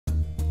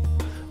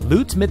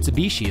Lutes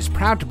Mitsubishi is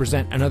proud to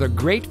present another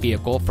great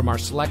vehicle from our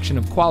selection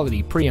of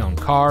quality pre-owned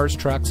cars,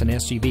 trucks, and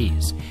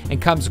SUVs, and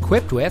comes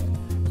equipped with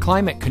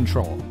climate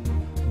control,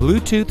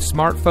 Bluetooth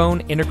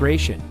smartphone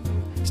integration,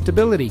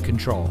 stability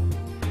control,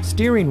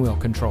 steering wheel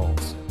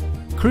controls,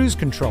 cruise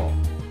control,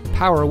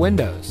 power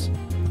windows,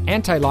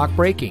 anti-lock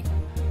braking,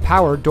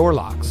 power door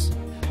locks,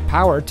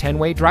 power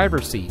 10-way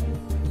driver's seat,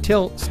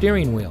 tilt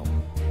steering wheel,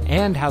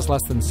 and has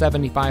less than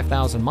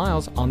 75,000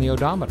 miles on the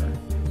odometer.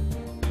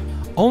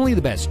 Only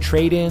the best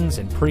trade-ins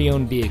and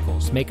pre-owned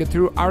vehicles make it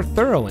through our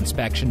thorough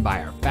inspection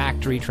by our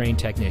factory-trained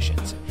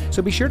technicians,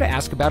 so be sure to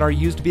ask about our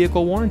used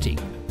vehicle warranty.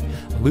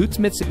 Lutes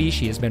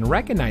Mitsubishi has been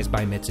recognized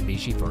by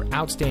Mitsubishi for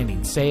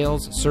outstanding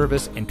sales,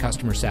 service, and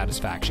customer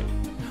satisfaction.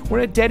 We're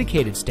a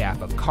dedicated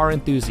staff of car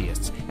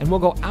enthusiasts, and we'll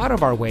go out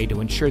of our way to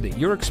ensure that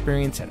your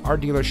experience at our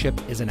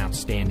dealership is an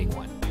outstanding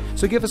one.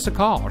 So give us a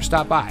call or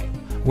stop by.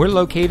 We're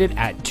located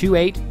at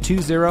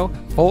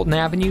 2820 Fulton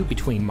Avenue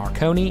between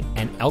Marconi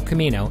and El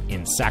Camino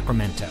in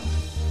Sacramento.